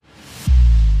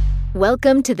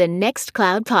Welcome to the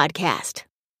Nextcloud podcast.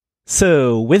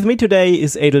 So, with me today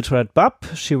is Edeltraud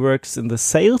Bab. She works in the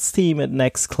sales team at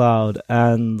Nextcloud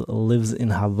and lives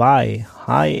in Hawaii.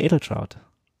 Hi, Edeltraud.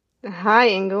 Hi,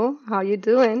 Ingo. How you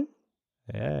doing?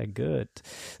 Yeah, good.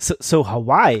 So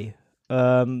Hawaii.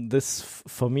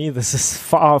 For me, this is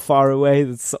far, far away.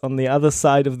 It's on the other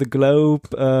side of the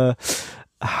globe.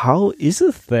 How is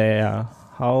it there?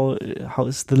 How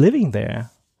is the living there?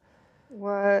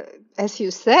 Well, as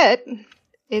you said,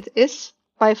 it is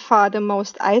by far the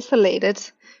most isolated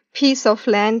piece of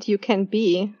land you can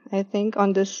be, I think,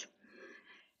 on this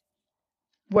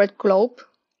world globe.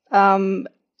 Well,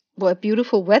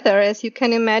 beautiful weather, as you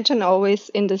can imagine, always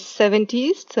in the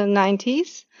 70s to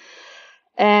 90s.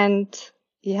 And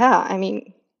yeah, I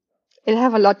mean, it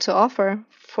have a lot to offer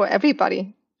for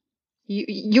everybody.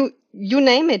 You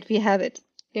name it, we have it.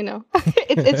 You know,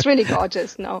 it's really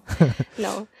gorgeous. No.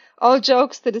 All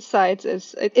jokes to the side,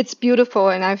 it's beautiful,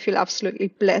 and I feel absolutely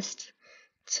blessed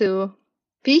to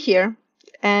be here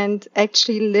and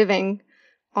actually living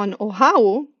on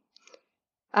Oahu.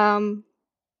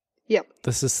 Yeah.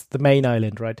 This is the main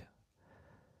island, right?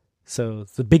 So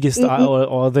the biggest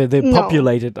or the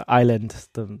populated island,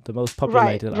 the most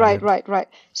populated island. Right.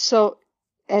 So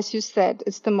as you said,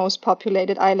 it's the most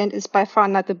populated island. It's by far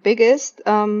not the biggest.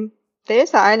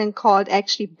 There's an island called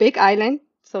actually Big Island.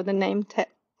 So the name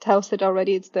tells it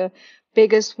already. It's the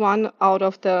biggest one out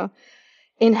of the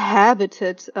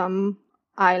inhabited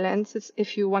islands,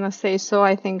 if you want to say so.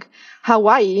 I think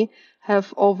Hawaii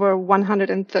have over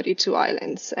 132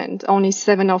 islands, and only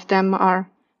 7 of them are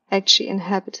actually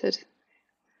inhabited.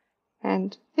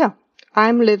 And yeah,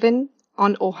 I'm living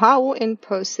on Oahu in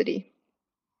Pearl City.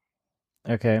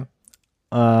 Okay.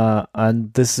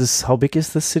 And this is, how big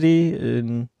is the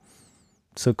city?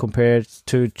 So compared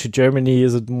to Germany,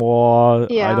 is it more,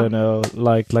 I don't know,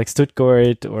 like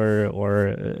Stuttgart or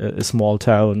a small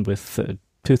town with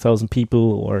 2,000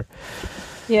 people or?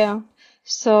 Yeah.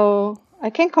 So I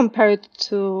can compare it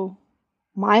to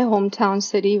my hometown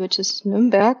city, which is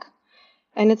Nuremberg.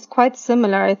 And it's quite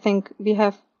similar. I think we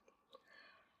have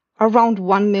around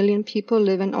 1 million people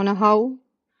living on Oahu.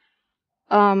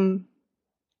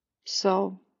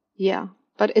 So yeah,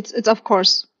 but it's of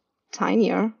course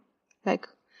tinier. Like,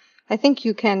 I think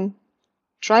you can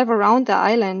drive around the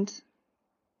island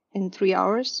in 3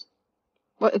 hours.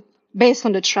 Well, based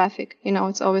on the traffic, you know,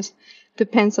 it's always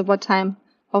depends on what time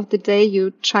of the day you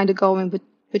try to go in,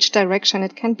 which direction.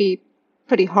 It can be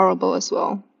pretty horrible as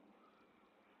well.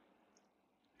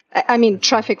 I mean,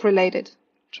 traffic related,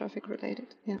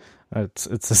 yeah. It's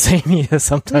the same here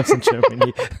sometimes in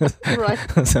Germany. Right.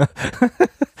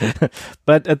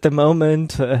 But at the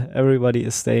moment, everybody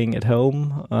is staying at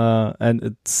home, and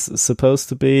it's supposed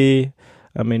to be,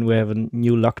 I mean, we have a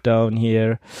new lockdown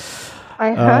here.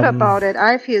 I heard about it.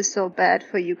 I feel so bad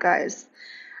for you guys.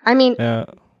 I mean,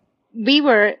 we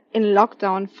were in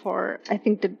lockdown for, I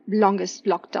think, the longest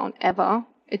lockdown ever.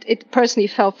 It personally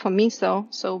felt for me so.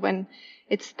 So when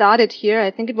it started here,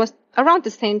 I think it was around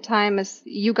the same time as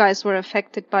you guys were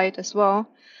affected by it as well.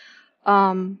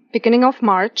 Beginning of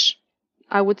March,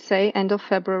 I would say, end of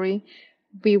February,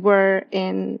 we were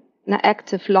in an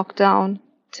active lockdown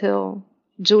till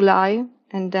July.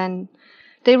 And then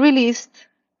they released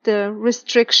the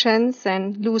restrictions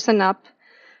and loosened up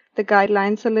the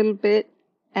guidelines a little bit.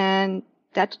 And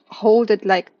that holded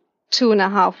like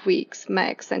 2.5 weeks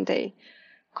max. And they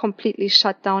completely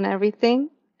shut down everything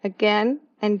again.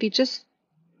 And we just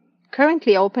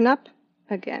currently open up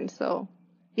again. So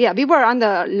yeah, we were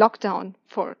under lockdown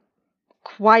for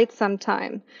quite some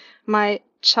time. My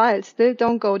child still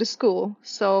don't go to school.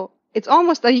 So it's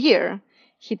almost a year.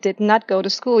 He did not go to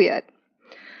school yet.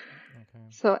 Okay.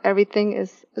 So everything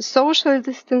is social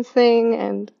distancing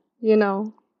and, you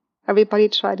know, everybody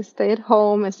tried to stay at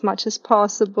home as much as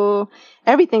possible.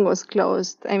 Everything was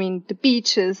closed. I mean, the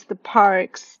beaches, the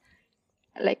parks,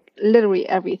 like literally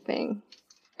everything.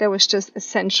 There was just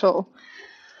essential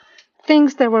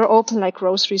things that were open, like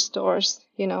grocery stores,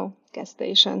 you know, gas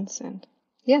stations, and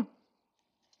yeah.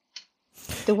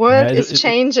 The world is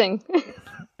changing.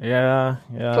 Yeah.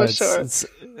 For sure. It's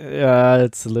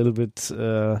a little bit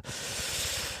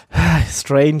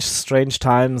strange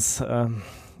times.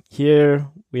 Here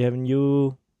we have a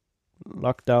new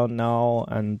lockdown now,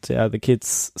 and the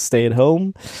kids stay at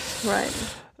home. Right.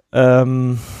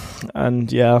 And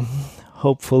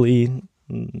hopefully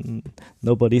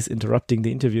nobody's interrupting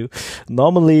the interview.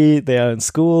 Normally they are in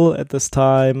school at this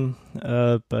time,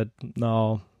 but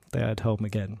now they're at home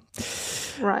again.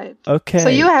 Right. Okay. So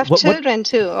you have children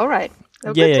too. All right.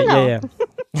 Oh, yeah.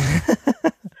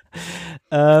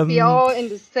 We're all in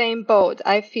the same boat.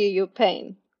 I feel your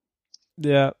pain.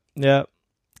 Yeah, yeah.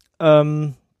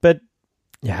 But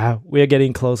yeah, we're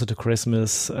getting closer to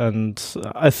Christmas, and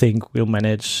I think we'll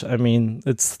manage. I mean,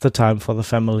 it's the time for the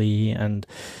family, and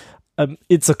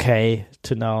it's okay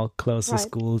to now close the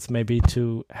schools, maybe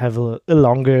to have a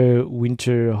longer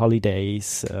winter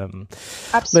holidays.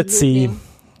 Let's see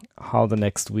how the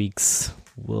next weeks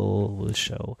will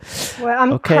show. Well,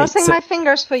 I'm crossing my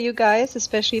fingers for you guys,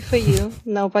 especially for you.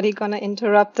 Nobody gonna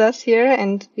interrupt us here,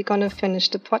 and we're gonna finish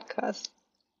the podcast.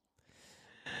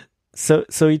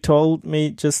 So you told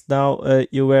me just now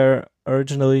you were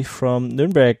originally from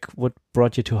Nuremberg. What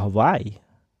brought you to Hawaii?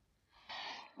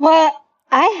 Well,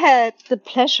 I had the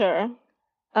pleasure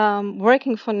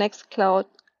working for Nextcloud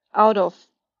out of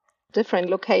different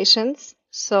locations.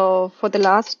 So for the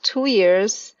last 2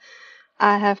 years,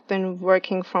 I have been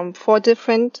working from 4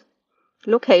 different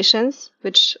locations,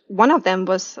 which one of them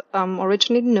was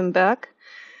originally Nuremberg.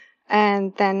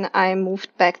 And then I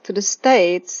moved back to the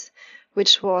States,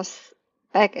 which was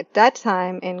back at that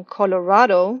time in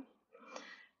Colorado.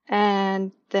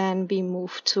 And then we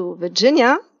moved to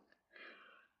Virginia,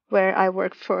 where I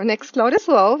worked for Nextcloud as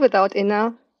well without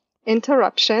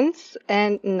interruptions.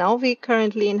 And now we're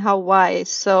currently in Hawaii.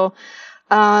 So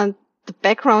the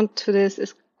background to this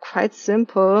is quite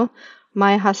simple.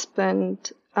 My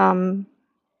husband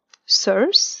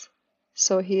serves,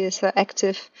 so he is an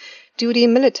active duty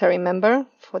military member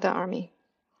for the Army.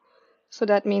 So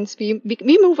that means we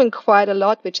moving quite a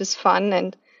lot, which is fun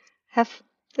and have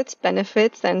its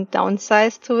benefits and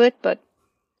downsides to it, but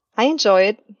I enjoy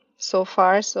it so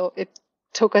far. So it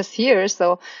took us years,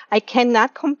 so I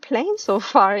cannot complain so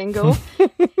far, Ingo.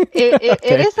 It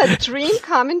is a dream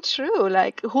coming true.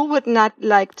 Like, who would not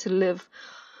like to live,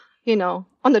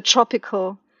 on a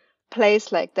tropical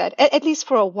place like that, at least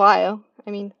for a while?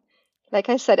 I mean, like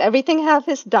I said, everything has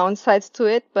its downsides to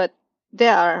it, but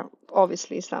there are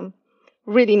obviously some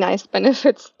really nice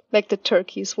benefits, like the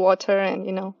turquoise water and,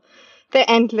 the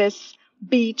endless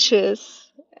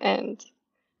beaches and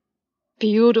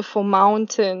beautiful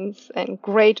mountains and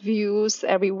great views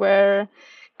everywhere,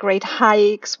 great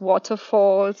hikes,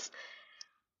 waterfalls.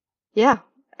 Yeah,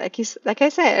 like I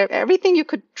said, everything you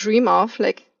could dream of.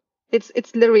 Like,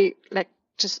 it's literally like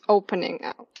just opening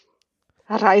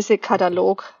a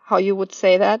Reisekatalog, how you would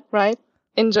say that, right?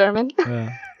 In German.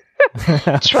 Yeah.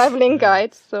 Traveling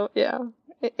guides. So yeah,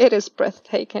 it is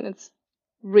breathtaking. It's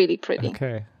really pretty.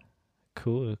 Okay.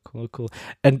 Cool.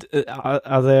 And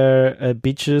are there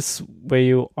beaches where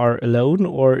you are alone,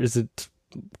 or is it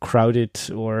crowded?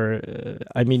 Or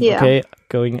okay,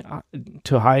 going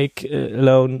to hike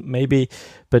alone maybe,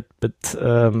 but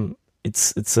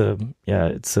it's a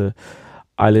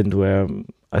island where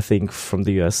I think from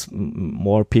the US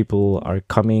more people are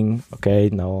coming. Okay,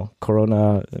 now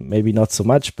Corona maybe not so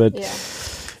much, but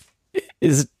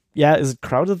is it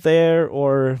crowded there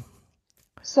or?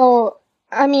 So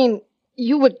I mean,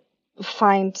 you would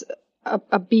find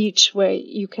a beach where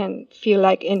you can feel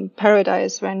like in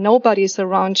paradise, where nobody's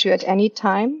around you at any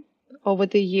time over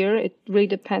the year. It really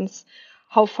depends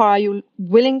how far are you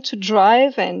willing to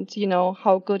drive and,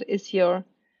 how good is your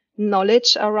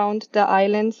knowledge around the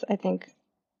islands. I think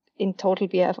in total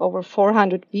we have over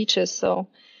 400 beaches. So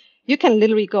you can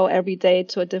literally go every day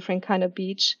to a different kind of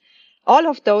beach. All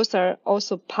of those are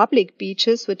also public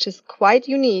beaches, which is quite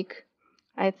unique,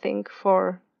 I think,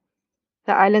 for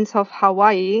the islands of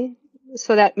Hawaii.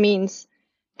 So that means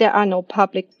there are no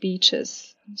public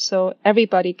beaches. So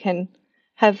everybody can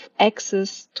have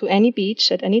access to any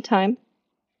beach at any time.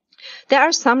 There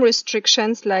are some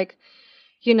restrictions like,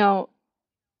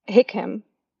 Hickam,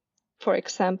 for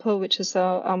example, which is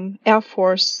a Air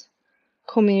Force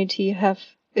community, have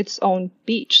its own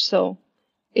beach. So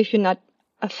if you're not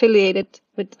affiliated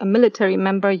with a military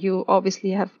member, you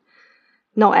obviously have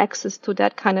no access to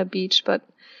that kind of beach. But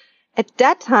at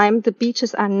that time, the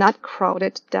beaches are not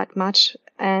crowded that much.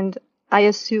 And I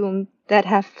assume that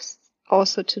has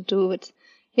also to do with,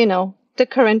 the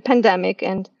current pandemic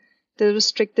and the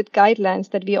restricted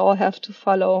guidelines that we all have to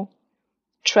follow.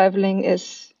 Traveling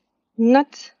is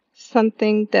not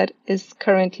something that is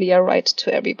currently a right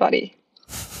to everybody.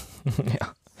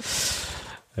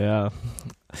 Yeah.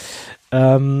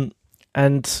 And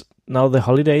now the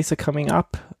holidays are coming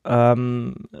up.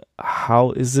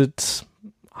 How is it?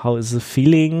 How is the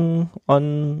feeling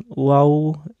on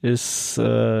Oahu?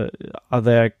 Are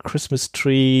there Christmas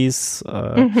trees?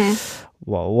 How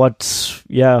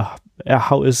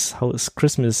is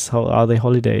Christmas? How are the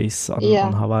holidays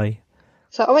on Hawaii?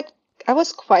 So I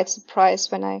was quite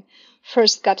surprised when I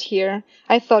first got here.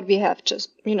 I thought we have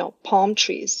just, palm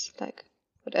trees, like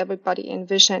what everybody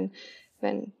envisioned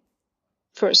when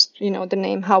first, the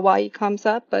name Hawaii comes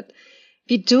up. But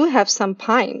we do have some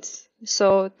pines.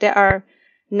 So there are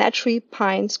naturally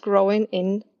pines growing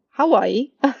in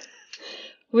Hawaii,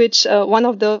 which one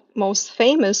of the most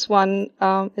famous one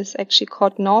is actually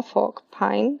called Norfolk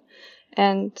pine.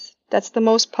 And that's the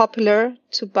most popular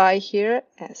to buy here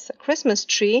as a Christmas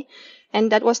tree.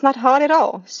 And that was not hard at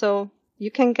all. So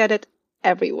you can get it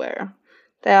everywhere.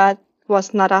 That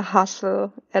was not a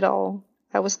hassle at all.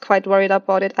 I was quite worried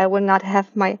about it. I will not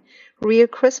have my real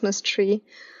Christmas tree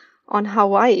on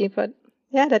Hawaii, but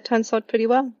yeah, that turns out pretty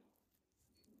well.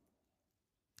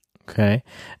 Okay.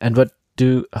 And what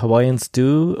do Hawaiians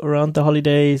do around the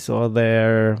holidays? Or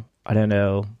there, I don't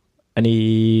know,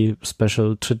 any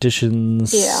special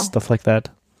traditions, stuff like that?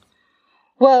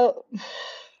 Well,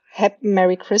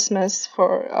 Merry Christmas,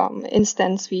 for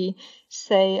instance, we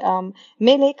say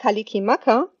Mele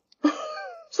Kalikimaka.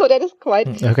 So that is quite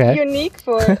unique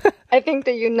for, I think,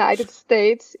 the United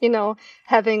States,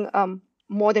 having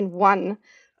more than one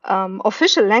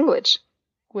official language,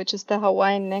 which is the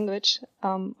Hawaiian language,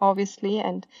 obviously,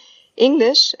 and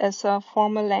English as a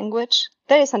formal language.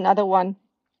 There is another one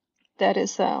that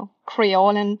is a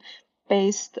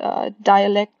Creolean-based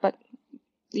dialect, but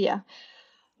yeah,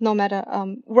 no matter.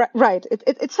 Right.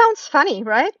 It sounds funny,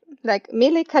 right? Like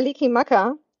Mele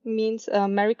Kalikimaka means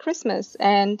Merry Christmas,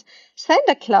 and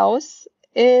Santa Claus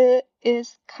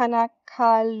is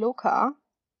Kanakaloka,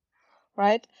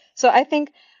 right? So I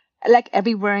think, like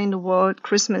everywhere in the world,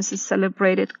 Christmas is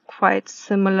celebrated quite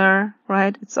similar,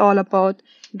 right? It's all about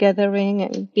gathering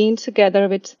and being together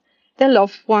with their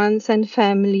loved ones and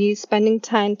family, spending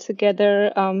time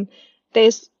together.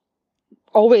 There's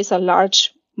always a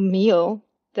large meal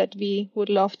that we would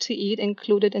love to eat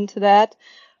included into that.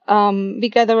 We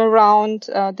gather around,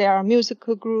 there are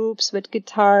musical groups with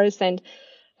guitars and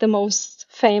the most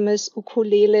famous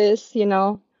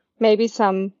ukuleles, maybe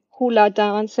some hula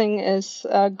dancing is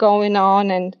going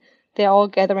on, and they're all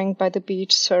gathering by the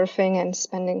beach, surfing and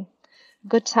spending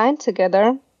good time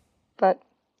together. But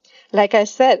like I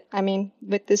said, I mean,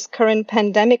 with this current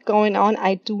pandemic going on,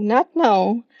 I do not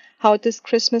know how this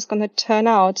Christmas going to turn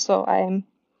out. So I'm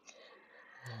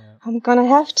going to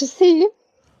have to see.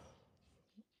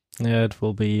 Yeah, it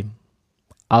will be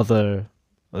other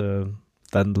than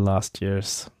the last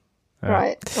year's.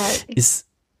 Right.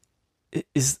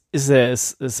 Is there a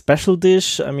special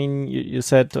dish? I mean, you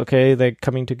said, okay, they're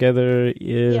coming together,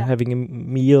 having a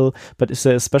meal, but is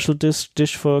there a special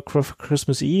dish for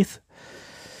Christmas Eve?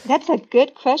 That's a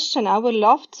good question. I would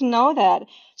love to know that.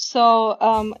 So,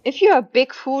 if you're a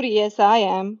big foodie as I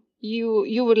am,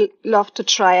 you would love to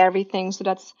try everything. So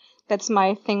that's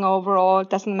my thing overall. It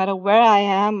doesn't matter where I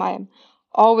am. I'm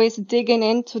always digging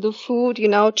into the food,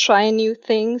 trying new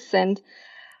things. And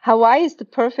Hawaii is the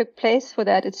perfect place for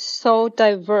that. It's so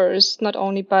diverse, not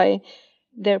only by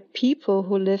their people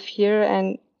who live here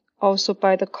and also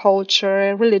by the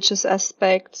culture, religious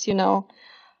aspects,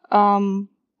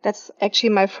 That's actually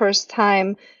my first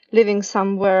time living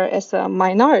somewhere as a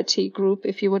minority group,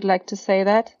 if you would like to say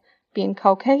that, being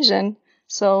Caucasian.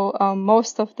 So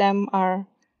most of them are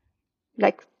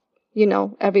like,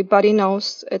 everybody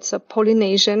knows it's a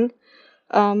Polynesian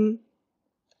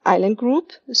island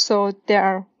group. So there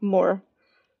are more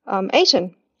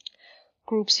Asian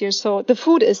groups here. So the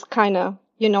food is kind of,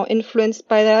 influenced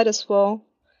by that as well.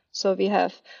 So we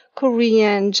have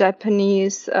Korean,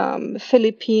 Japanese,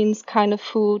 Philippines kind of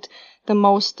food. The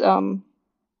most,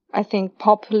 I think,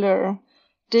 popular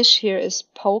dish here is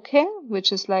poke,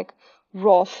 which is like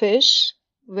raw fish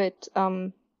with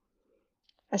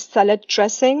a salad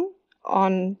dressing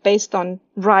based on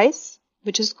rice,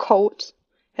 which is cold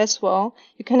as well.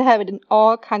 You can have it in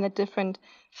all kind of different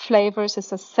flavors.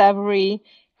 It's a savory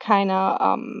kind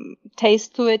of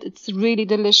taste to it. It's really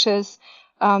delicious.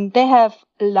 They have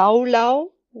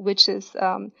lau, which is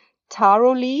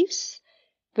taro leaves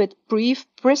with beef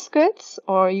briskets,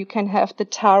 or you can have the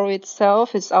taro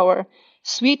itself. It's our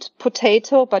sweet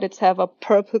potato, but it's have a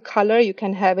purple color. You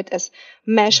can have it as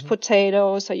mashed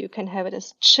potatoes, or you can have it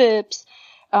as chips.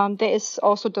 There is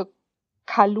also the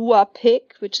kalua pig,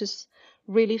 which is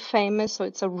really famous. So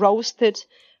it's a roasted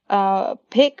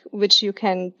pig, which you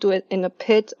can do it in a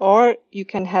pit, or you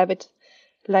can have it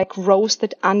like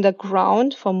roasted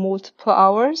underground for multiple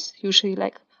hours, usually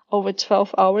like over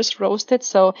 12 hours roasted.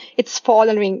 So it's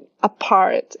falling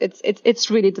apart. It's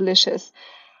really delicious.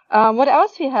 What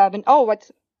else we have? And what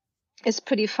is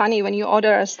pretty funny, when you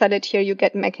order a salad here, you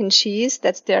get mac and cheese.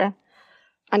 That's their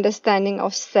understanding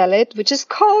of salad, which is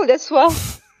cold as well.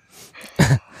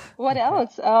 What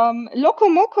else? Loco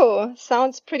Moco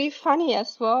sounds pretty funny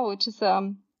as well, which is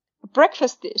a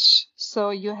breakfast dish. So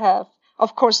you have,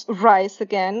 of course, rice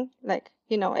again, like,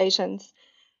 Asians.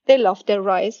 they love their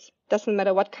rice. Doesn't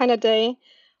matter what kind of day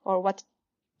or what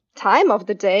time of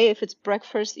the day, if it's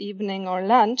breakfast, evening, or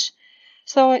lunch.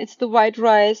 So it's the white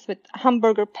rice with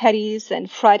hamburger patties and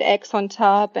fried eggs on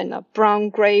top and a brown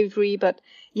gravy. But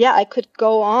yeah, I could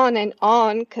go on and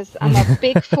on because I'm a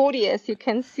big foodie, as you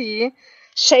can see.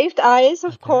 Shaved ice,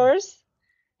 of course.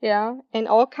 Yeah, and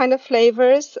all kind of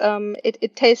flavors.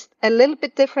 It tastes a little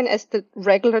bit different as the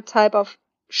regular type of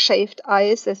shaved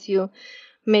ice, as you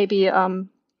maybe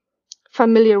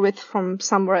familiar with from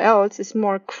somewhere else. It's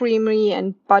more creamy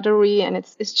and buttery, and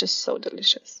it's just so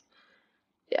delicious.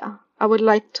 Yeah, I would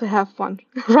like to have one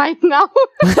right now.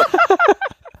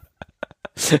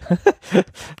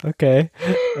 Okay.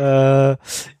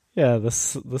 Yeah,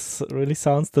 this really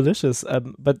sounds delicious.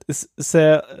 But is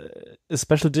there a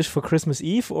special dish for Christmas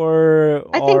Eve, or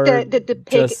I think the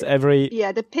pig, just every?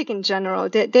 Yeah, the pig in general.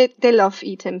 They love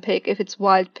eating pig if it's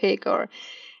wild pig or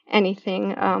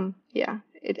anything. Yeah,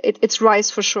 it's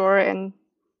rice for sure and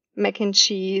mac and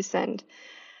cheese and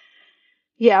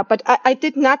yeah. But I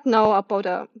did not know about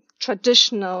a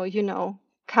traditional,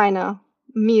 kind of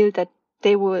meal that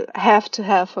they will have to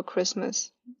have for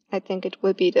Christmas. I think it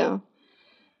will be the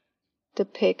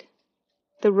pig,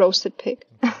 the roasted pig.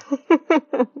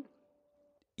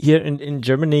 Here in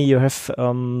Germany, you have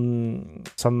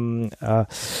some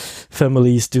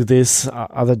families do this,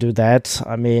 other do that.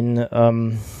 I mean,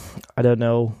 I don't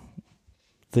know.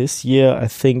 This year, I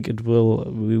think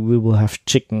we will have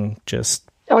chicken just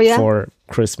for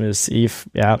Christmas Eve.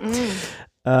 Yeah.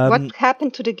 What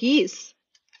happened to the geese?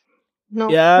 No.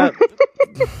 Yeah.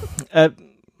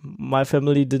 My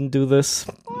family didn't do this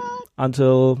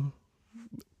until.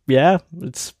 Yeah,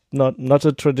 it's not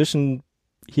a tradition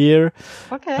here.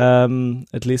 Okay.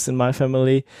 At least in my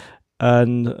family.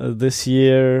 And this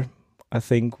year, I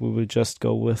think we will just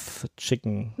go with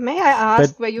chicken. May I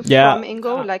ask where you're from,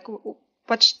 Ingo? Like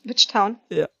which town?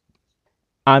 Yeah.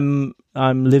 I'm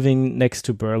living next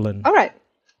to Berlin. All right.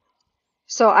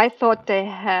 So I thought they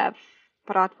have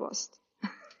bratwurst.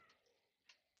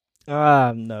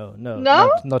 No,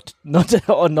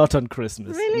 not on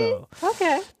Christmas. Really? No.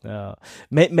 Okay. No,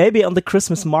 maybe on the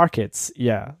Christmas markets.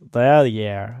 Yeah, there,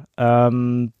 yeah.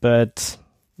 But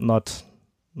not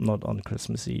on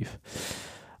Christmas Eve.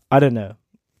 I don't know.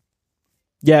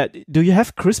 Yeah, do you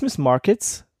have Christmas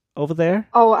markets over there?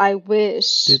 Oh, I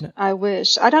wish. I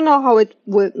wish. I don't know how it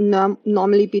would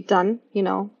normally be done.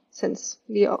 Since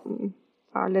we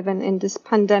are living in this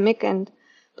pandemic and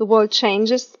the world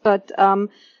changes, but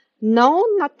no,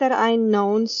 not that I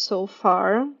known so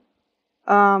far.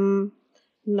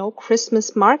 No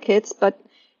Christmas markets, but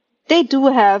they do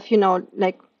have,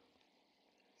 like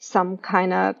some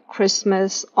kind of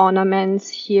Christmas ornaments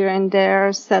here and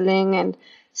there selling and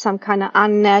some kind of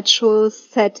unnatural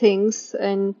settings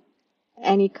in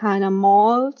any kind of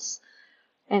malls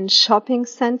and shopping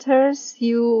centers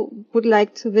you would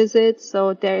like to visit.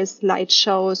 So there's light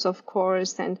shows, of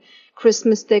course, and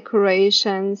Christmas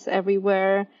decorations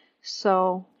everywhere.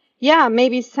 So yeah,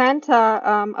 maybe Santa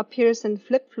appears in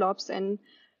flip-flops and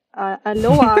a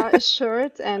Loa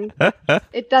shirt, and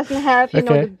it doesn't have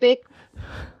the big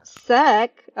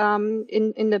sack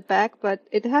in the back, but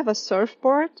it have a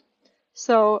surfboard.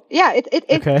 So yeah,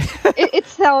 it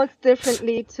sells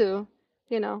differently to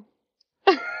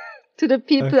to the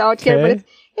people out here. But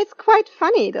it's quite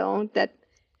funny though that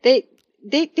they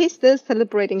still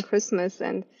celebrating Christmas,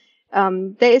 and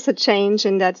there is a change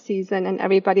in that season and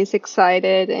everybody's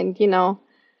excited, and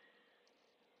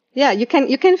yeah, you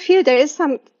can feel there is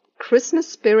some Christmas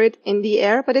spirit in the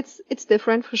air, but it's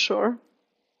different for sure.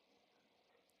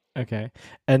 Okay.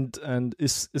 And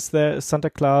is there Santa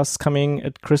Claus coming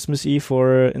at Christmas Eve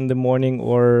or in the morning,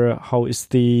 or how is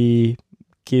the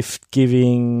gift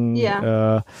giving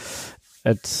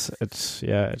at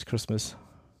Christmas?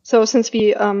 So since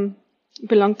we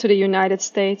belong to the United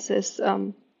States, is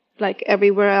like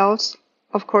everywhere else,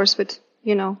 of course, with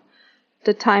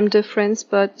the time difference,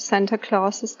 but Santa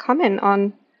Claus is coming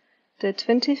on the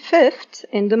 25th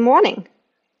in the morning,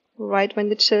 right when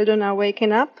the children are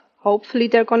waking up. Hopefully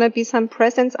there are going to be some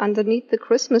presents underneath the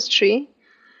Christmas tree,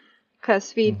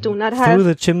 because we do not have... Through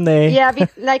the chimney. Yeah,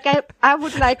 I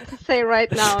would like to say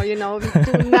right now, we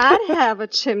do not have a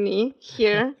chimney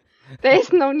here. There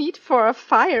is no need for a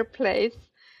fireplace.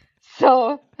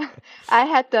 So I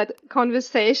had that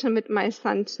conversation with my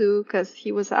son too, because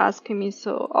he was asking me,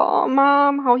 oh,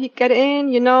 Mom, how he get in,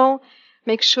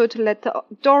 make sure to let the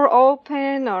door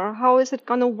open, or how is it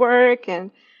going to work?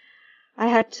 And I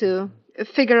had to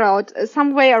figure out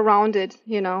some way around it,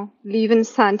 leaving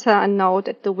Santa a note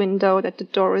at the window that the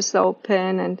door is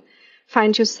open, and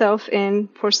find yourself in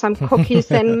for some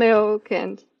cookies and milk.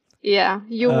 And Yeah,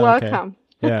 you're welcome.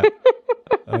 Yeah.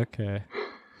 Okay.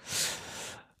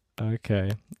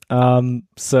 Okay.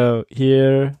 So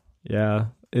here, yeah,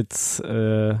 it's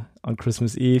on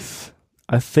Christmas Eve.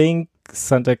 I think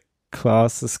Santa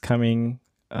Claus is coming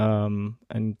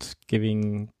and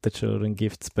giving the children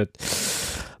gifts, but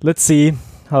let's see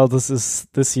how this is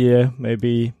this year.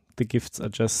 Maybe the gifts are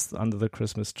just under the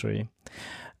Christmas tree.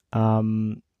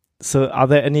 So are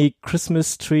there any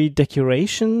Christmas tree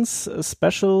decorations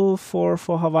special for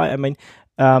Hawaii? I mean,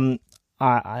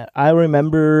 I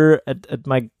remember at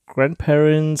my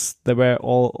grandparents, there were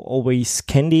always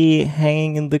candy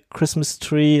hanging in the Christmas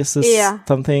tree. Is this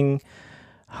something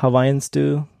Hawaiians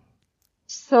do?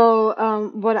 So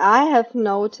what I have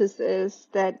noticed is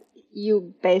that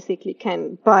you basically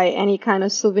can buy any kind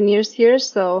of souvenirs here.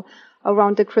 So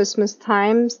around the Christmas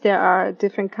times, there are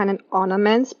different kind of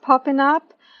ornaments popping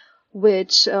up,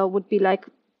 which would be like,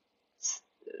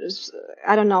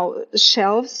 I don't know,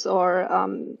 shells or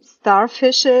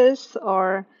starfishes,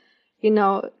 or, you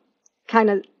know, kind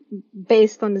of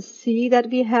based on the sea that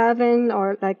we have in,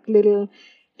 or like little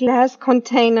glass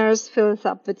containers filled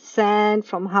up with sand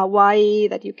from Hawaii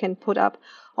that you can put up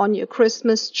on your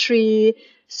Christmas tree.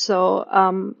 So,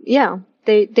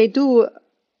 they do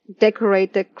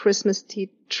decorate the Christmas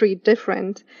tree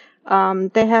different.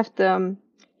 They have the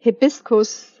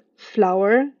hibiscus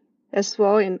flower as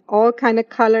well in all kind of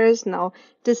colors. Now,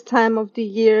 this time of the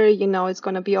year, you know, it's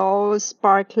going to be all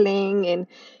sparkling in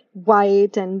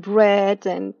white and red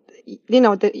and, you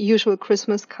know, the usual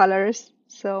Christmas colors.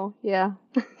 So, yeah,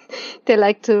 they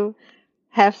like to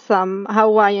have some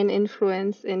Hawaiian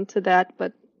influence into that.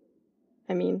 But,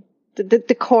 I mean,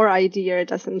 the core idea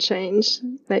doesn't change.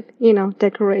 Like, you know,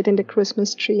 decorating the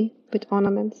Christmas tree with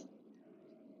ornaments.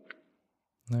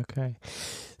 Okay.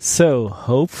 So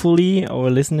hopefully our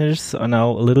listeners are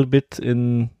now a little bit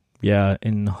in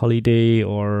holiday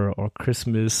or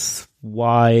Christmas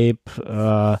vibe,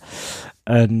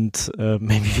 and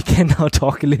maybe we can now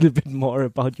talk a little bit more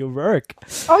about your work.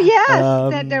 Oh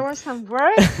yes, there was some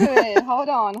work to it. Hold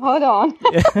on.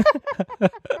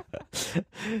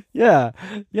 Yeah.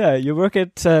 You work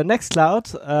at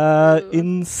Nextcloud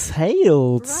in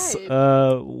sales.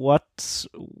 Right.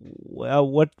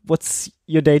 What's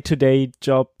your day-to-day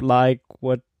job like?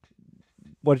 What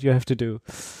do you have to do?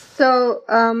 So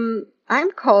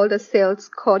I'm called a sales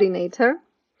coordinator,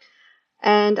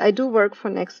 and I do work for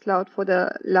Nextcloud for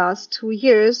the last 2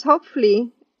 years.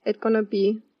 Hopefully, it's gonna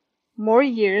be more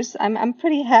years. I'm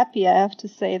pretty happy, I have to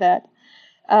say that.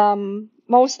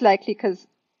 Most likely because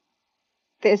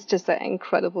there's just an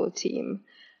incredible team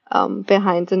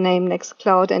behind the name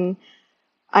Nextcloud, and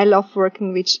I love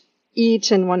working with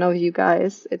each and one of you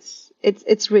guys.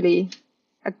 It's really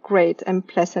a great and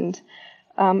pleasant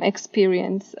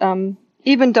experience.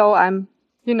 Even though I'm,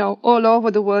 you know, all over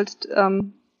the world,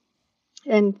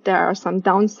 and there are some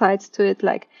downsides to it,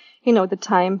 like, you know, the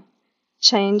time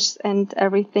change and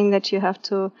everything that you have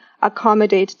to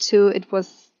accommodate to. It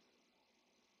was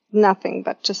nothing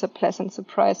but just a pleasant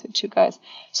surprise with you guys.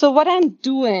 So what I'm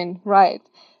doing, right?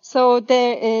 So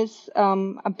there is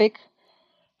a big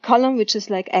column which is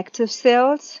like active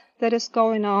sales that is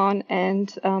going on,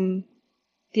 and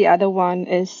the other one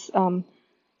is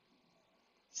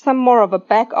some more of a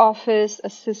back office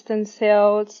assistant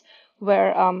sales,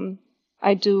 where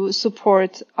I do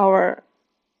support our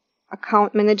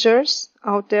account managers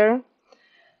out there.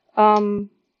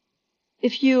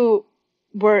 If you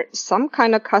were some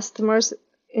kind of customers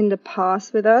in the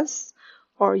past with us,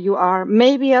 or you are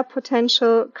maybe a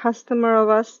potential customer of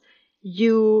us,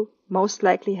 you most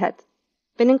likely had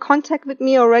been in contact with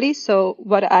me already. So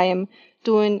what I am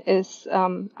doing is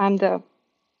I'm the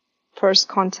first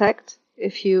contact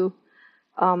if you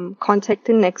contact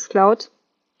in Nextcloud.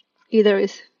 Either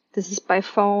if this is by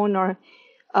phone or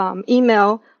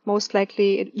email, most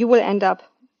likely you will end up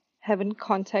having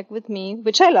contact with me,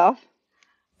 which I love.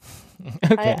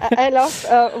 Okay. I love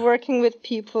working with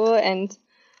people, and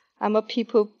I'm a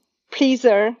people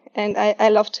pleaser, and I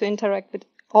love to interact with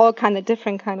all kind of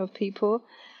different kind of people.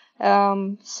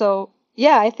 So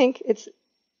yeah, I think it's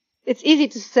easy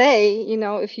to say, you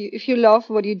know, if you love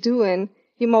what you're doing,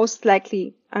 you most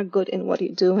likely are good in what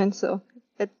you're doing. So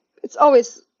it's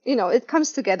always, you know, it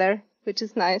comes together, which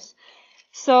is nice.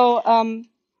 So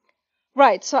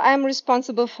right, so I'm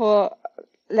responsible for,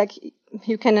 like,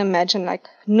 you can imagine, like,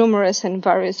 numerous and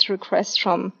various requests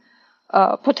from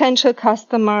potential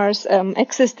customers,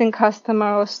 existing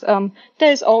customers.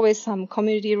 There's always some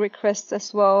community requests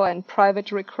as well, and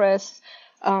private requests,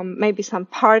 maybe some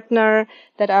partner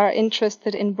that are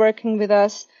interested in working with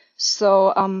us.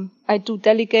 So I do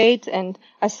delegate and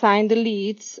assign the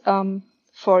leads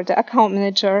for the account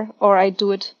manager, or I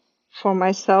do it for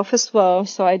myself as well.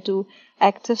 So I do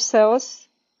active sales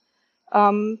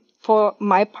for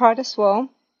my part as well.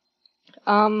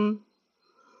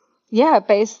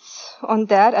 Based on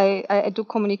that, I do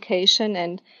communication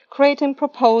and creating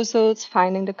proposals,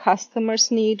 finding the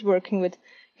customer's need, working with,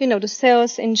 the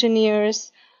sales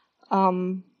engineers.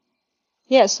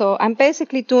 So I'm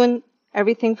basically doing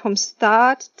everything from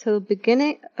start till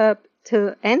beginning,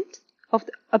 till end of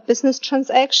a business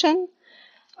transaction.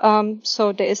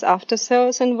 So there is after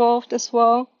sales involved as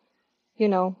well.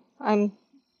 I'm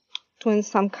doing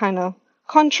some kind of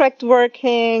contract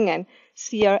working and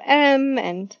CRM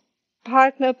and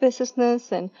partner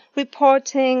business and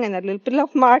reporting and a little bit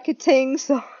of marketing.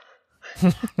 So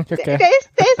okay.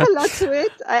 there's a lot to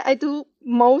it. I do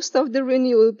most of the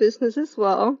renewal business as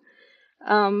well,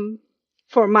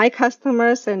 for my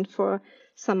customers and for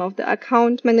some of the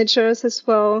account managers as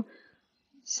well.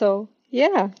 So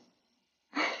yeah,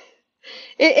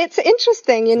 it's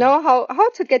interesting, how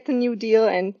to get the new deal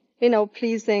and,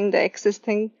 pleasing the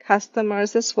existing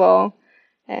customers as well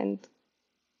and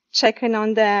checking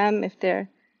on them if they're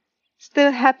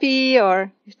still happy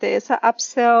or if there is an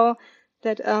upsell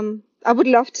that I would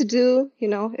love to do,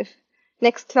 if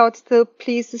Nextcloud still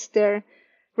pleases their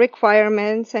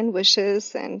requirements and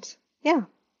wishes and yeah.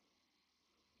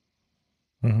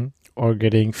 Mm-hmm. Or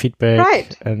getting feedback,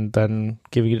 right, and then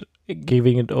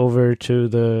giving it over to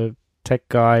the tech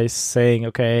guys saying,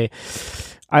 okay,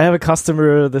 I have a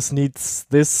customer, this needs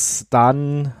this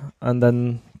done, and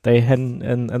then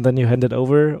and then you hand it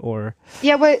over, or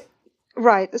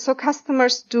right. So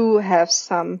customers do have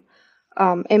some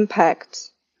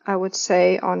impact, I would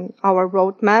say, on our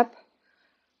roadmap,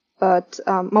 but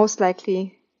most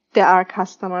likely there are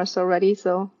customers already.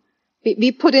 So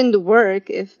we put in the work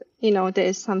if, there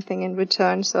is something in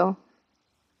return. So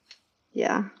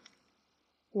yeah,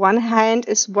 one hand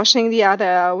is washing the other,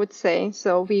 I would say.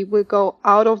 So we will go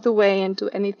out of the way and do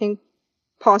anything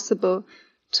possible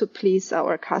to please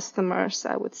our customers,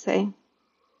 I would say.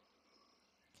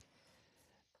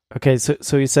 Okay,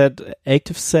 so you said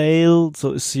active sale.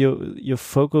 So is your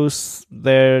focus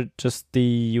there just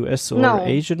the US or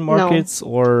Asian markets,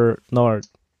 or no,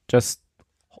 just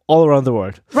all around the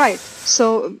world? Right.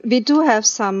 So we do have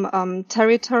some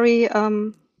territory,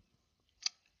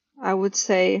 I would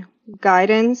say,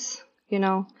 guidance.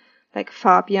 Like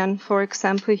Fabian, for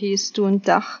example, he's doing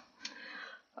DACH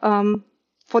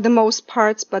for the most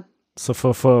parts, but so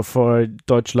for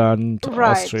Deutschland,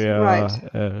 right, Austria,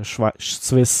 right.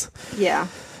 Swiss. Yeah.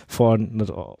 For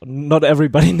not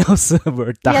everybody knows the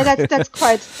word DACH. Yeah,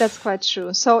 that's quite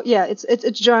true. So yeah, it's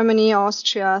Germany,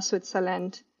 Austria,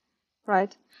 Switzerland,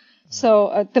 right?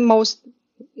 So the most,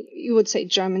 you would say,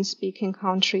 German-speaking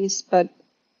countries, but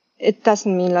it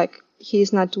doesn't mean like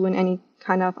he's not doing any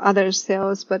kind of other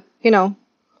sales. But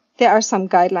there are some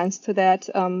guidelines to that.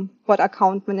 What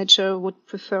account manager would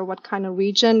prefer what kind of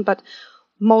region, but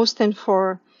most and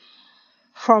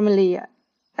formally,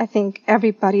 I think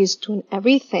everybody is doing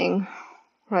everything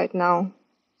right now.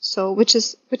 So which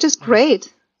is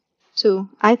great too,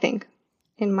 I think,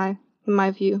 in my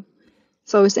view.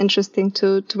 It's always interesting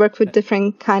to work with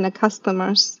different kind of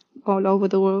customers all over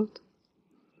the world.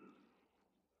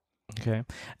 Okay.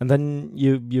 And then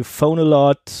you phone a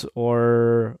lot,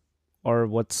 or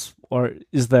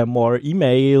is there more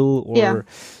email, or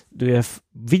do you have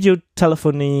video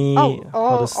telephony?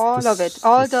 All of it.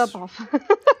 All the above.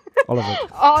 All of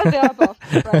it. All the above.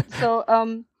 Right. So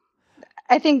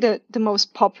I think the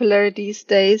most popular these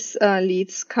days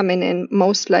leads coming in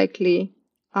most likely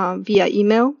via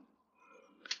email.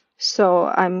 So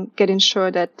I'm getting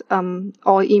sure that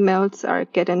all emails are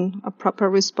getting a proper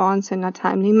response in a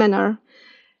timely manner.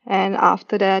 And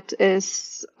after that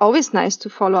is always nice to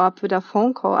follow up with a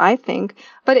phone call, I think.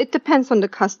 But it depends on the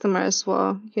customer as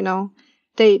well.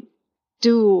 They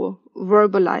do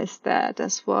verbalize that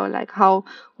as well. Like how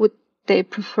would they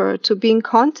prefer to be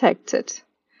contacted?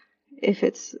 If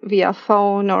it's via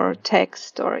phone or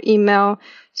text or email.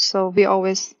 So we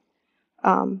always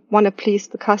want to please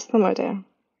the customer there.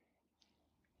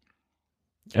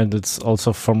 And it's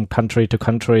also from country to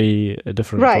country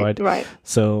different, right? Right.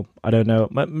 So I don't know.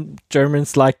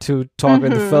 Germans like to talk on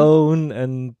the phone,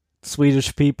 and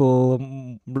Swedish people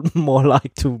more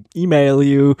like to email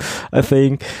you, I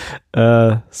think.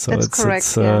 So that's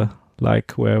correct, yeah.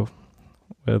 Like where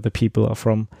the people are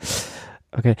from.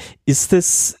 Okay, is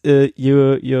this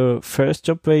your first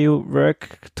job where you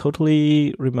work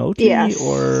totally remotely? Yes.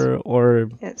 Or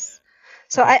yes.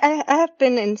 So I have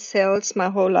been in sales my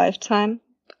whole lifetime.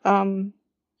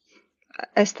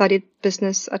 I studied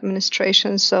business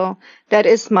administration, so that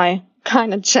is my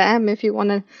kind of jam, if you want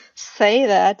to say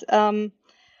that.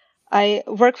 I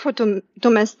work for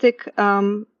domestic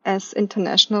as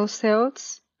international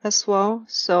sales as well.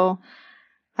 So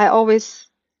I always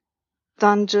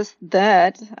done just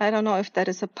that. I don't know if that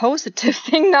is a positive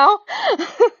thing now,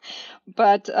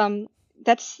 but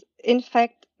that's in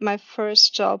fact my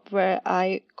first job where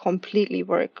I completely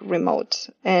work remote.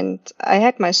 And I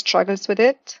had my struggles with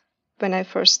it when I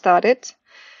first started.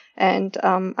 And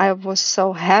I was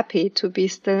so happy to be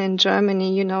still in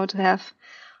Germany, you know, to have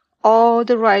all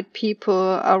the right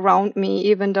people around me,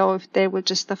 even though if they were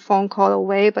just a phone call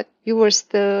away, but you were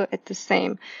still at the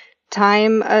same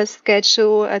time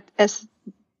schedule as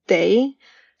day.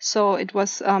 So it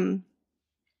was,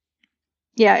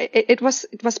 it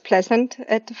was pleasant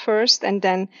at the first. And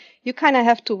then you kind of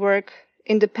have to work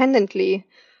independently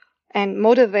and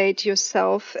motivate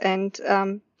yourself and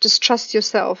just trust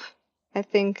yourself. I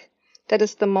think that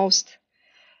is the most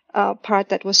part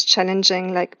that was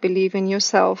challenging, like believe in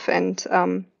yourself and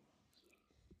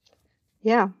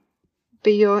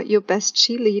be your best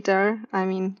cheerleader. I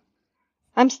mean,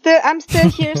 I'm still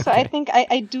here, so I think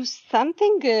I do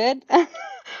something good.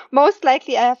 Most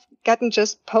likely I have gotten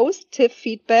just positive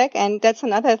feedback, and that's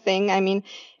another thing. I mean,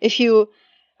 if you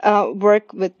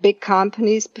work with big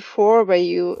companies before where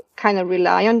you kind of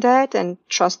rely on that and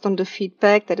trust on the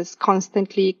feedback that is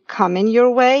constantly coming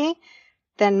your way,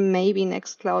 then maybe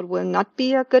Nextcloud will not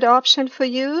be a good option for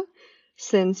you,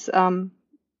 since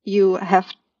you have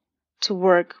to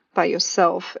work by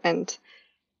yourself and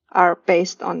are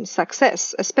based on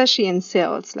success, especially in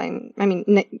sales. Like, I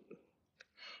mean,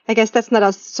 I guess that's not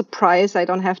a surprise. I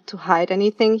don't have to hide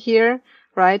anything here,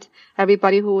 right?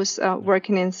 Everybody who is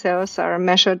working in sales are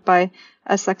measured by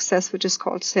a success, which is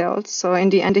called sales. So in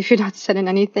the end, if you're not selling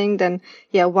anything, then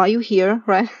yeah, why are you here,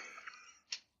 right?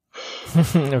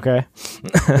 Okay.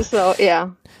 So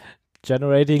yeah.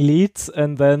 Generating leads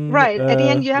and then right at the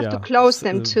end you have to close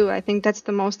them too. I think that's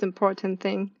the most important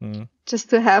thing. Just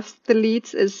to have the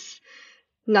leads is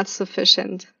not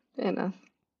sufficient enough.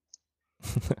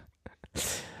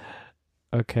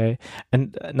 Okay.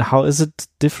 And how is it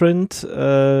different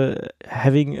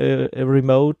having a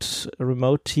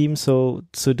remote team? So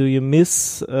do you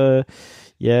miss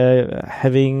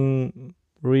having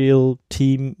real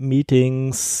team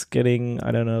meetings, getting, I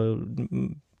don't know,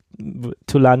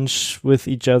 to lunch with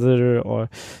each other or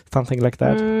something like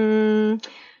that?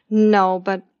 No,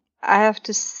 but I have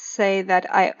to say that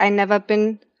I never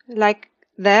been like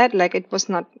that. Like, it was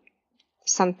not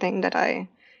something that I,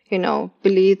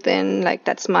 believed in. Like,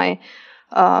 that's my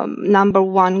number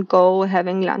one goal,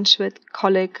 having lunch with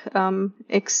colleague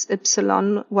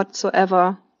XY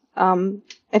whatsoever.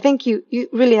 I think you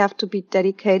really have to be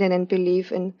dedicated and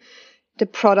believe in the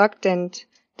product and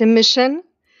the mission.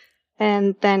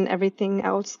 And then everything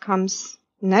else comes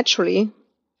naturally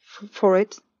for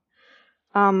it.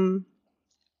 But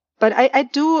I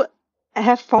do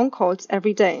have phone calls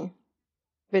every day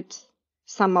with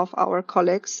some of our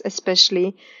colleagues,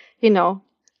 especially, the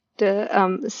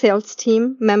sales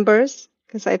team members,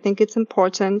 because I think it's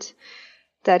important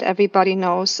that everybody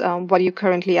knows what you're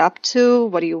currently up to,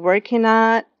 what are you working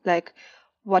at, like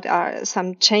what are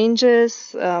some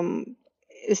changes,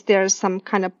 is there some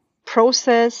kind of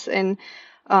process in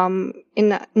a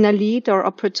lead or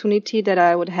opportunity that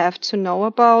I would have to know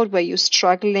about, where you're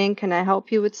struggling, can I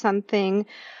help you with something?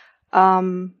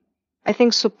 I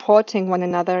think supporting one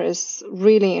another is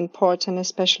really important,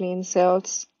 especially in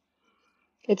sales.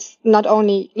 It's not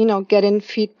only, getting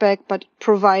feedback, but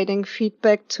providing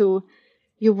feedback to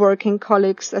your working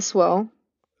colleagues as well.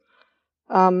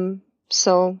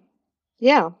 So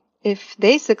yeah, if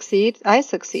they succeed, I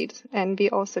succeed, and we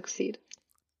all succeed.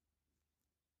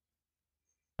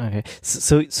 Okay,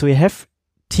 so we have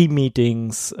team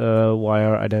meetings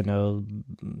via, I don't know,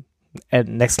 at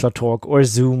Nextcloud Talk or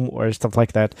Zoom or stuff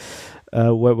like that,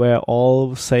 where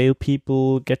all sale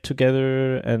people get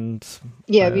together and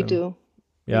we do.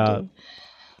 Yeah, we do.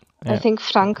 I think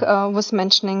Frank was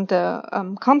mentioning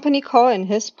the company call in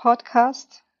his podcast,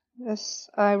 as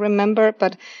I remember.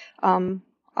 But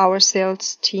our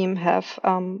sales team have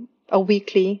a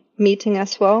weekly meeting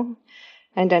as well.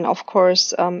 And then, of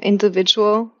course,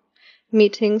 individual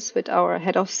meetings with our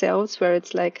head of sales, where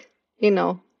it's like,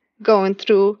 going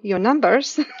through your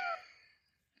numbers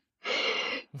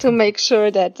to make sure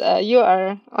that you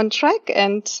are on track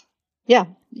and,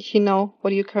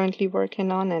 what you're currently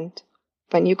working on and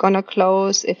when you're going to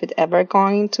close, if it's ever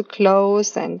going to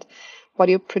close, and what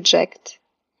you project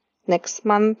next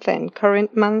month and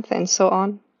current month and so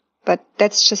on. But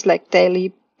that's just like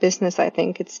daily business. I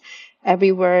think it's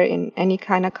everywhere in any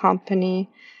kind of company.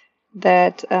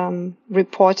 that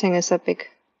reporting is a big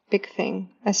thing,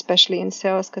 especially in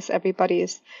sales, because everybody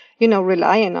is,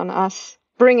 relying on us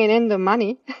bringing in the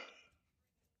money.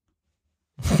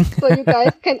 So you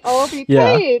guys can all be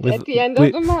paid at the end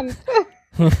of the month.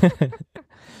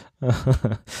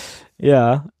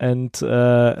 Yeah, and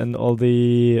all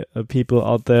the people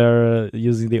out there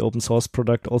using the open source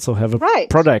product also have a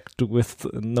product with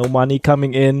no money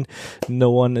coming in, no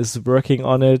one is working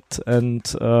on it,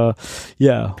 and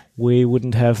we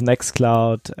wouldn't have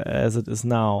Nextcloud as it is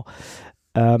now.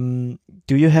 Do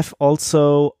you have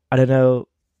also, I don't know,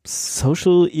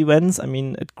 social events? I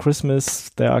mean, at Christmas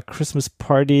there are Christmas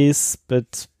parties,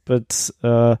 but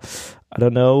I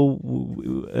don't know.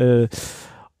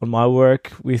 On my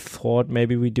work, we thought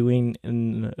maybe we're doing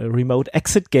a remote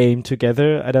exit game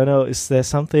together. I don't know. Is there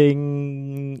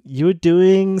something you're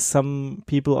doing? Some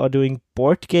people are doing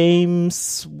board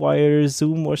games via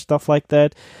Zoom or stuff like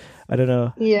that. I don't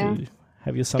know. Yeah.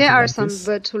 Have you something There are like some this?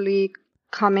 virtually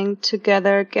coming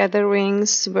together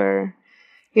gatherings where,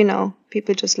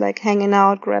 people just like hanging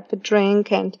out, grab a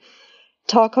drink and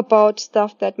talk about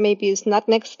stuff that maybe is not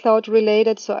Nextcloud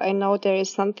related. So I know there is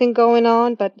something going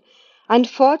on, but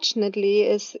unfortunately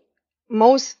is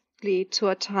mostly to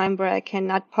a time where I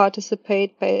cannot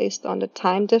participate based on the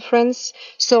time difference.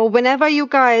 So whenever you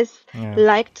guys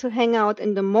like to hang out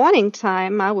in the morning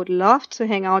time, I would love to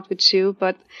hang out with you,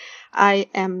 but I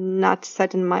am not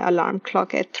setting my alarm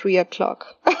clock at 3:00.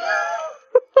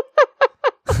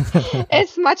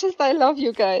 As much as I love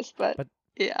you guys, but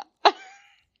yeah.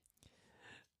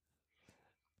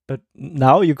 But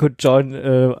now you could join,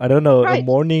 I don't know, a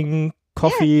morning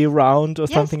coffee round or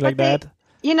something like that.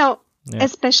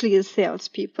 Especially as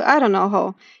salespeople. I don't know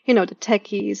how, the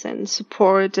techies and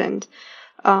support and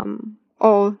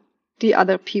all the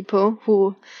other people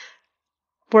who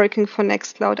working for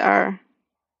Nextcloud are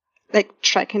like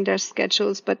tracking their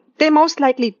schedules, but they most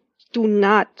likely do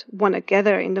not want to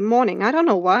gather in the morning. I don't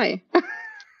know why.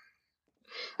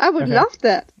 I would love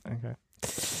that. Okay.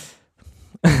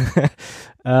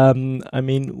 I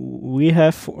mean, we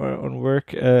have on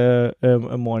work a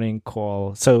morning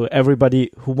call, so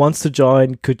everybody who wants to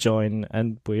join could join,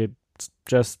 and we're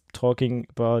just talking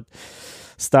about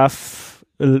stuff,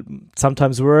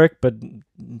 sometimes work, but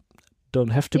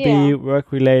don't have to be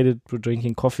work related. We're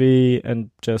drinking coffee and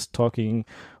just talking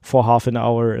for half an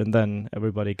hour, and then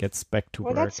everybody gets back to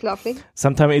work. Well, that's lovely.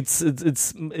 Sometimes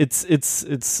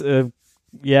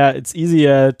it's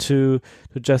easier to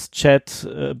just chat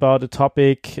about a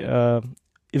topic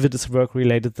if it is work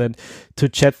related than to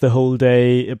chat the whole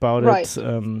day about it.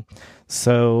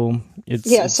 So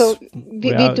it's so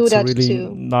we do that really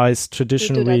too. Nice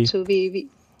tradition. We do that too.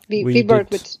 We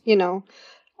work with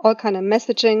all kind of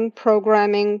messaging,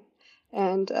 programming,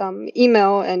 and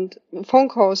email and phone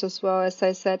calls as well. As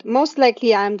I said, most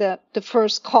likely I'm the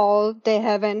first call they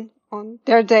have on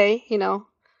their day.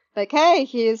 Like, hey,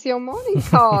 here's your morning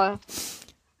call.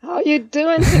 How are you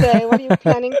doing today? What are you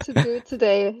planning to do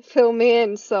today? Fill me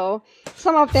in. So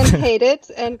some of them hate it,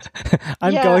 and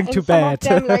I'm going to bed.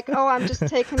 Some of them like, oh, I'm just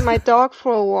taking my dog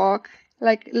for a walk.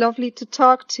 Like, lovely to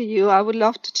talk to you. I would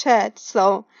love to chat.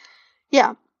 So,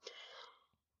 yeah,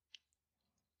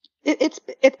 it's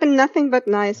been nothing but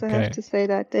nice. Okay. I have to say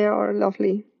that they are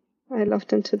lovely. I love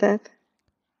them to death.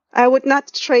 I would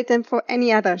not trade them for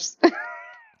any others.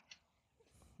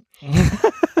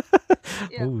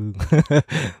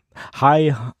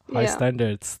 High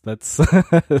standards. That's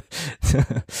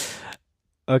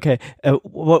okay.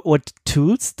 What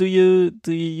tools do you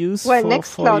use? Well,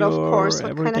 Nextcloud, of course.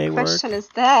 What kind of question is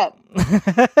that?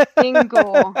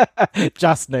 Bingo.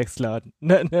 Just Nextcloud.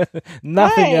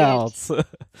 Nothing else.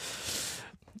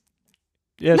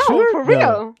 Yeah, no, sure. For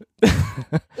real.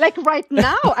 Like right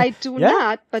now, I do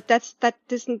not. But that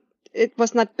isn't. It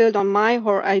was not built on my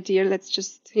whole idea. Let's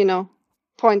just,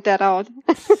 point that out.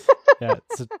 Yeah,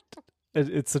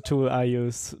 it's a tool I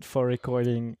use for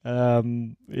recording.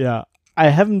 I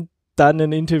haven't done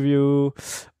an interview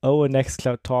a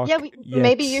Nextcloud talk. Yeah,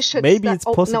 maybe you should. Maybe it's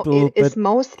possible. No, it's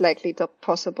most likely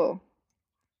possible.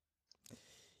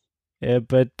 Yeah,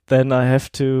 but then I have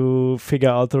to figure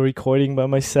out the recording by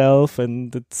myself,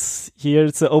 and it's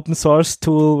an open source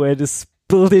tool where it is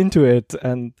built into it,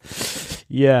 and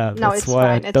that's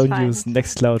why I don't use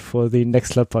Nextcloud for the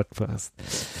Nextcloud podcast.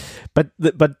 But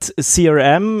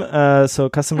CRM, so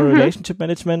customer relationship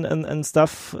management and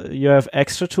stuff, you have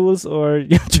extra tools, or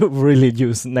you really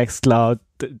use Nextcloud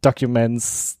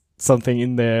documents, something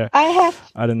in there? I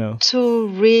don't know. To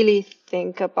really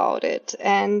think about it,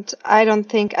 and I don't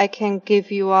think I can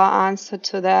give you an answer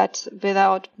to that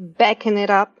without backing it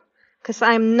up because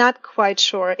I'm not quite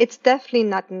sure. It's definitely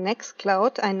not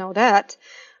Nextcloud. I know that.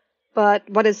 But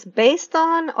what it's based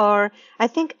on, or I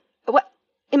think,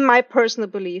 in my personal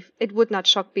belief, it would not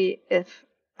shock me if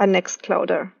a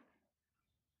Nextclouder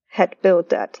had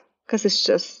built that, because it's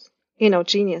just,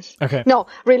 genius. Okay. No,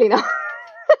 really no.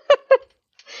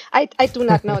 I do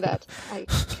not know that. I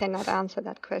cannot answer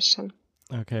that question.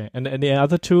 Okay. And any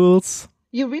other tools?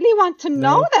 You really want to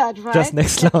know that, right? Just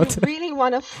Nextcloud. You really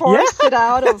want to force it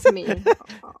out of me.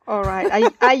 All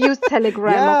right. I use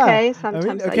Telegram, okay?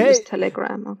 Sometimes I use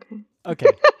Telegram, okay.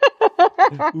 Okay.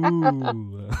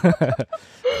 Ooh.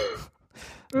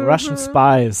 Russian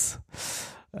spies.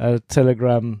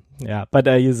 Telegram. Yeah, but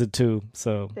I use it too.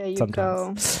 So there you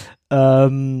sometimes.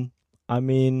 go. I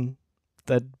mean,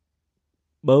 that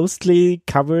mostly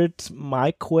covered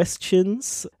my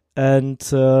questions, and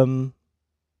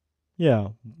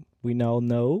we now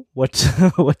know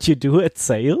what you do at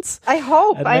sales. I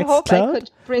hope I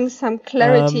could bring some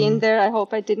clarity in there. I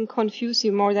hope I didn't confuse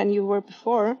you more than you were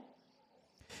before.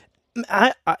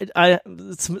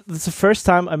 It's the first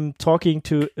time I'm talking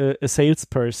to a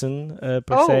salesperson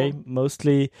per se.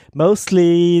 Mostly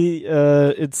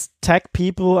it's tech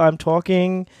people I'm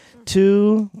talking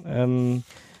to,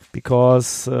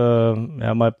 because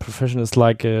my profession is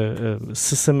like a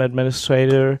system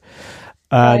administrator,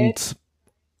 and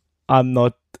I'm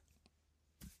not.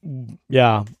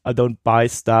 I don't buy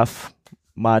stuff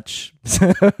much.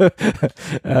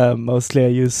 Mostly I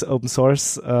use open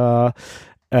source.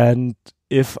 And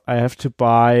if I have to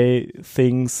buy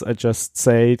things, I just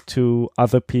say to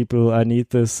other people, I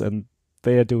need this, and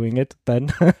they are doing it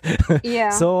then. Yeah.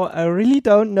 So I really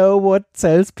don't know what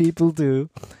salespeople do.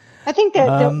 I think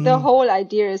that the whole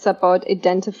idea is about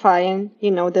identifying,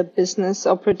 the business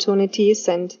opportunities,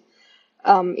 and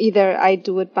either I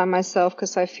do it by myself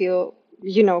because I feel,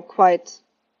 quite,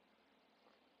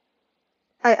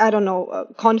 I don't know,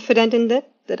 confident in it,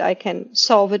 that I can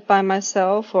solve it by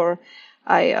myself, or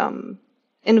I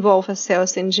involve a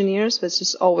sales engineers, which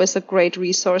is always a great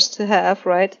resource to have,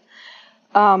 right?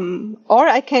 Or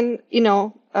I can,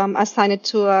 assign it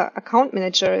to a account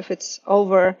manager if it's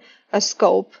over a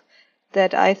scope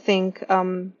that I think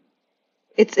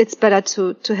it's better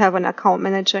to have an account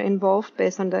manager involved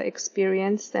based on the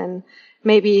experience than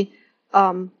maybe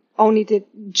only the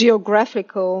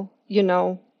geographical,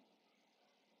 need,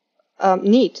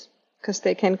 because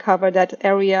they can cover that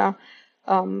area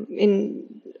in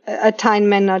a time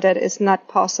manner that is not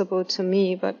possible to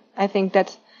me. But I think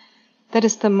that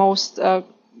is the most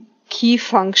key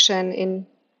function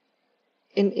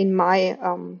in my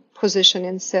position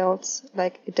in sales,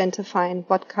 like identifying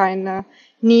what kind of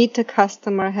need the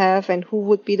customer have and who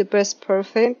would be the best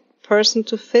perfect person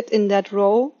to fit in that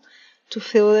role to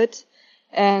fill it.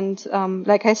 And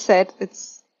like I said,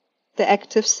 it's the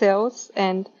active sales,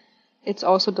 and it's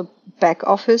also the back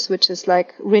office, which is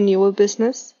like renewal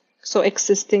business. So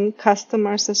existing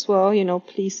customers as well,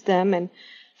 please them and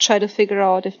try to figure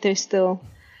out if they're still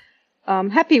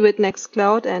happy with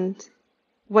Nextcloud and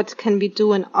what can we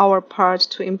do in our part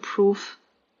to improve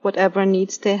whatever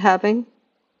needs they're having.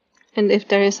 And if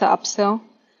there is an upsell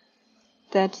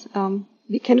that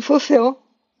we can fulfill.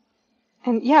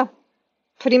 And yeah,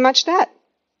 pretty much that.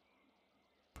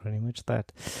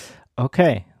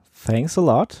 Okay. Thanks a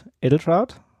lot,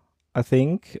 Edeltraud. I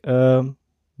think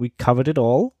we covered it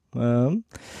all.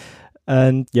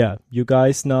 And yeah, you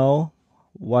guys know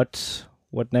what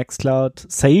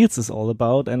Nextcloud sales is all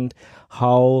about and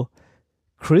how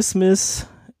Christmas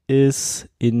is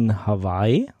in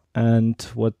Hawaii and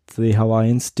what the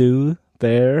Hawaiians do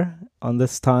there on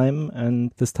this time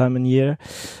and this time in year.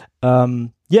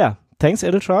 Thanks,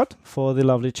 Edeltraud, for the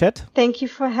lovely chat. Thank you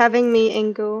for having me,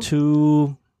 Ingo.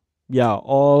 To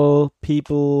all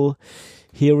people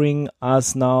hearing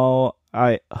us now,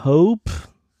 I hope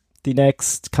the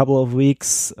next couple of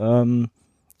weeks, you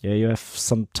have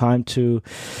some time to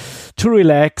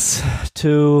relax,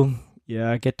 to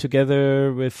get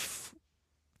together with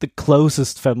the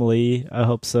closest family. I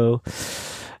hope so,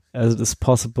 as it is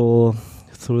possible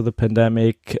through the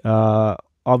pandemic.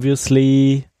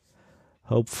 Obviously,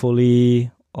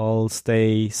 hopefully, all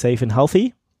stay safe and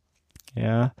healthy.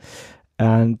 Yeah.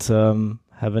 And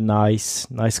have a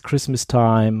nice Christmas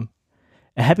time.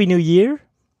 A Happy New Year.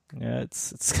 Yeah,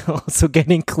 it's also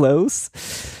getting close.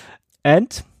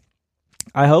 And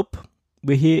I hope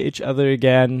we hear each other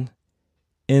again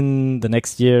in the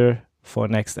next year for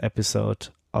next episode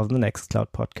of the Nextcloud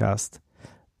podcast.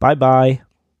 Bye-bye.